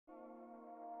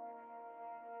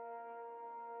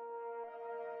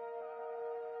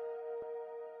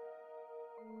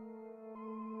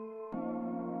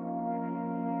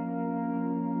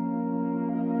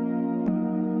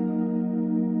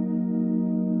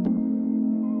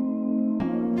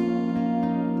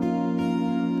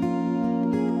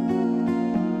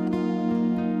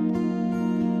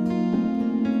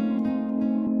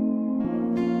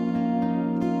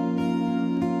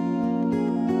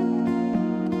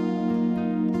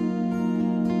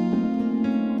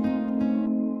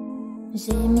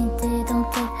J'ai mis des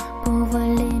dentelles pour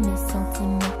voiler mes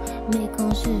sentiments, mais quand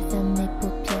je ferme mes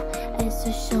paupières, elles se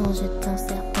changent en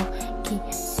serpent qui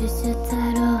susurre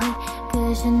à l'oreille que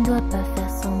je ne dois pas faire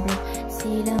semblant.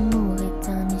 Si l'amour est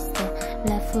un mystère,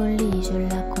 la folie je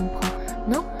la comprends.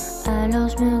 Non, alors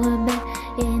je me rebelle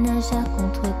et nage à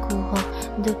contre-courant.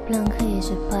 De plein gré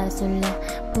je brasse l'air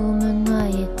pour me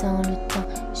noyer dans le temps.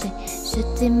 J'ai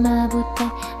jeté ma bouteille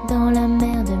dans la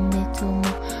mer de mes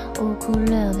tourments, aux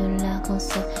couleurs de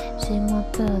l'arc-en-ciel. J'ai moins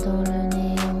peur dans le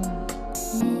néant.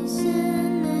 Et je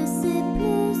ne sais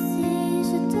plus si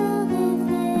je dois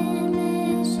rêver,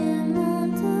 mais je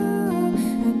m'endors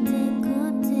à tes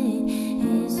côtés.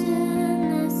 Et je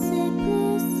ne sais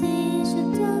plus si je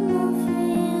dois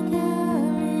m'enfuir, car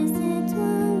les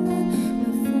étoiles me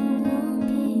font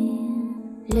languir.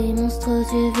 Les monstres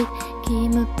du vide qui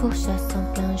me pourchassent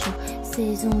en plein jour,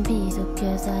 ces zombies aux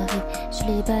cœurs arides, je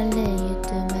les balaye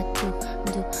de ma toux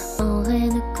d'eau. En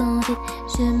reine candide,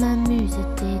 je m'amuse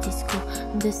des discours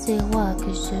de ces rois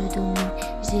que je domine,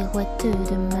 giroueteux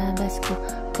de ma basse-cour.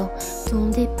 Quand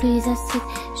tombent des pluies acides,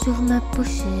 j'ouvre ma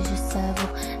bouche et je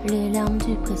savoure les larmes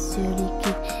du précieux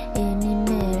liquide et m'y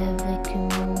mêle avec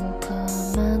humour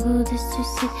comme un goût de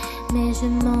suicide. Mais je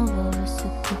m'envole au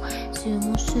secours sur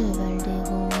mon cheval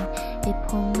d'héroïne et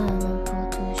prends ma main pour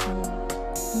toujours.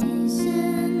 Et je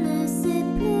ne sais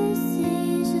plus si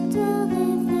je dois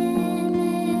rêver,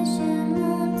 mais je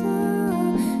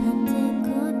m'endors à tes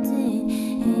côtés.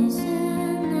 Et je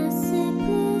ne sais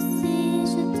plus si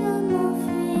je dois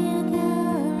m'enfuir,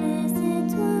 car les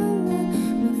étoiles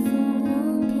me font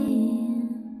languir.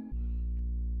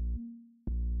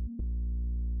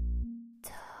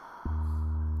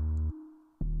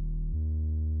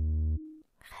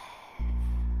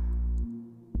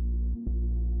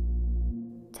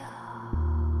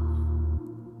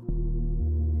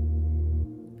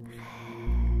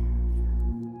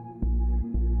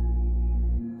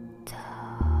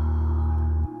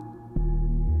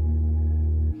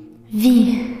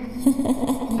 Vie. Et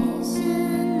je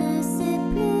ne sais